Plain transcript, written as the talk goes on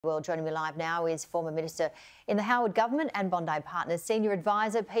Well, joining me live now is former Minister in the Howard Government and Bondi Partners Senior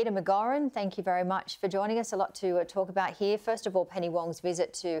Advisor Peter McGauran. Thank you very much for joining us. A lot to talk about here. First of all, Penny Wong's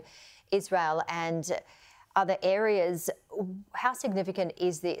visit to Israel and other areas. How significant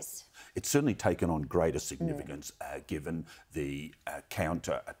is this? It's certainly taken on greater significance given the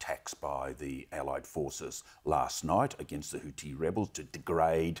counter-attacks by the Allied forces last night against the Houthi rebels to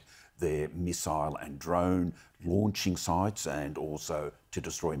degrade their missile and drone launching sites and also to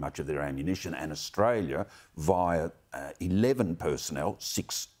destroy much of their ammunition. And Australia, via 11 personnel,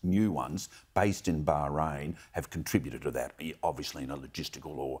 6 new ones, based in Bahrain, have contributed to that, obviously in a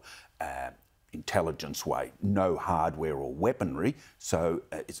logistical or intelligence way. No hardware or weaponry, so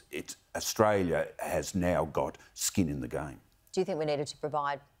Australia has now got skin in the game. Do you think we needed to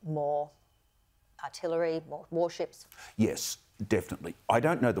provide more artillery, more warships? Yes, definitely. I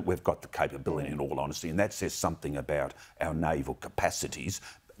don't know that we've got the capability, in all honesty, and that says something about our naval capacities,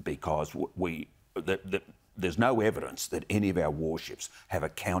 because there's no evidence that any of our warships have a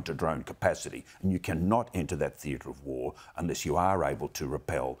counter-drone capacity, and you cannot enter that theatre of war unless you are able to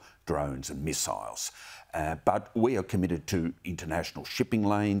repel drones and missiles. But we are committed to international shipping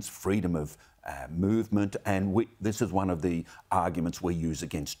lanes, freedom of movement, and this is one of the arguments we use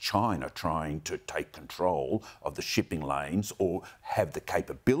against China trying to take control of the shipping lanes or have the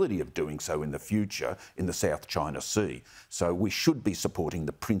capability of doing so in the future in the South China Sea. So we should be supporting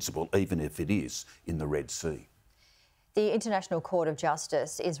the principle, even if it is in the Red Sea. The International Court of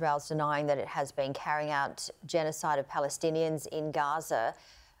Justice, Israel's denying that it has been carrying out genocide of Palestinians in Gaza.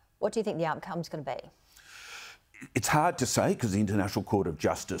 What do you think the outcome's going to be? It's hard to say because the International Court of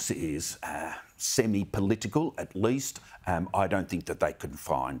Justice is semi-political, at least. I don't think that they can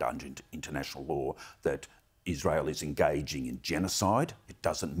find under international law that Israel is engaging in genocide. It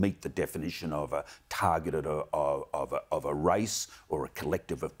doesn't meet the definition of a targeted of a race or a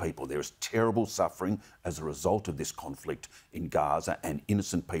collective of people. There is terrible suffering as a result of this conflict in Gaza, and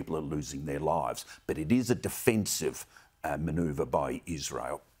innocent people are losing their lives. But it is a defensive manoeuvre by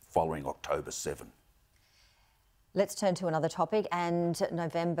Israel following October 7. Let's turn to another topic. And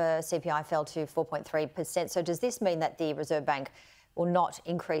November CPI fell to 4.3%. So does this mean that the Reserve Bank will not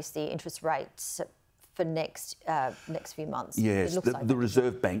increase the interest rates for next few months? Yes, the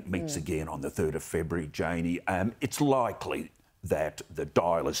Reserve Bank meets again on the 3rd of February, Janie. It's likely that the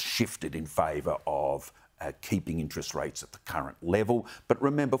dial has shifted in favour of keeping interest rates at the current level. But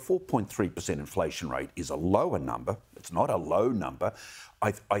remember, 4.3% inflation rate is a lower number. It's not a low number.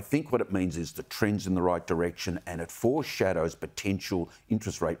 I think what it means is the trend's in the right direction, and it foreshadows potential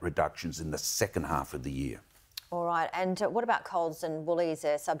interest rate reductions in the second half of the year. All right. And what about Coles and Woolies?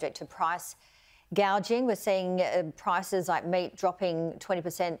 They're subject to price gouging. We're seeing prices like meat dropping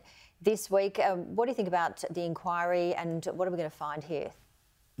 20% this week. What do you think about the inquiry, and what are we going to find here?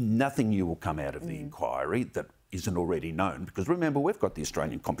 Nothing new will come out of the inquiry that isn't already known, because remember, we've got the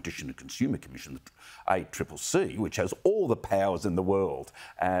Australian Competition and Consumer Commission, the ACCC, which has all the powers in the world.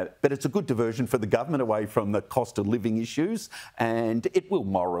 But it's a good diversion for the government away from the cost of living issues, and it will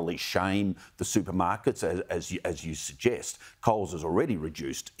morally shame the supermarkets, as you suggest. Coles has already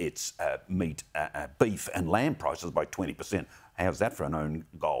reduced its meat, beef and lamb prices by 20%. How's that for an own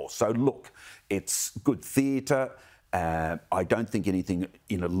goal? So look, it's good theatre. I don't think anything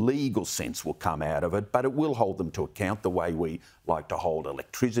in a legal sense will come out of it, but it will hold them to account the way we like to hold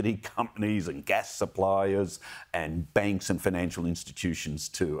electricity companies and gas suppliers and banks and financial institutions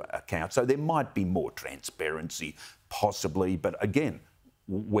to account. So there might be more transparency, possibly, but again,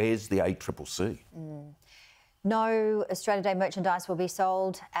 where's the ACCC? No Australia Day merchandise will be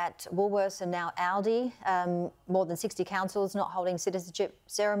sold at Woolworths and now Aldi. More than 60 councils not holding citizenship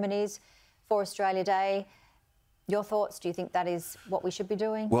ceremonies for Australia Day. Your thoughts? Do you think that is what we should be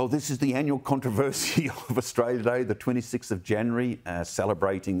doing? Well, this is the annual controversy of Australia Day, the 26th of January,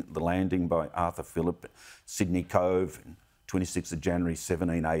 celebrating the landing by Arthur Phillip at Sydney Cove, 26th of January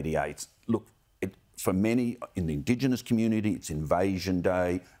 1788. Look, for many in the Indigenous community, it's Invasion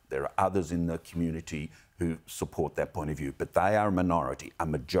Day. There are others in the community who support that point of view, but they are a minority. A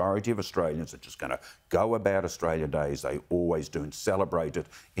majority of Australians are just going to go about Australia Day as they always do and celebrate it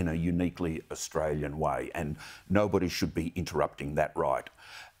in a uniquely Australian way, and nobody should be interrupting that right.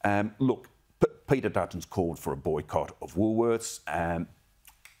 Look, Peter Dutton's called for a boycott of Woolworths.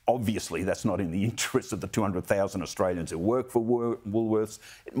 Obviously, that's not in the interest of the 200,000 Australians who work for Woolworths.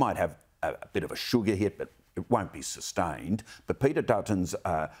 It might have a bit of a sugar hit, but it won't be sustained. But Peter Dutton's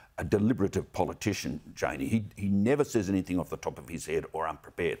a deliberative politician, Janie. He never says anything off the top of his head or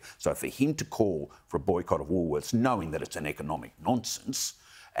unprepared. So for him to call for a boycott of Woolworths, knowing that it's an economic nonsense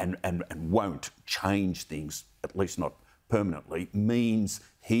and won't change things, at least not permanently, means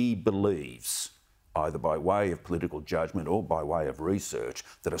he believes, either by way of political judgment or by way of research,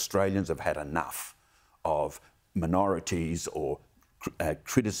 that Australians have had enough of minorities or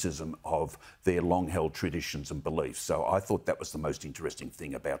criticism of their long-held traditions and beliefs. So I thought that was the most interesting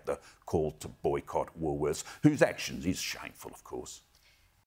thing about the call to boycott Woolworths, whose actions is shameful, of course.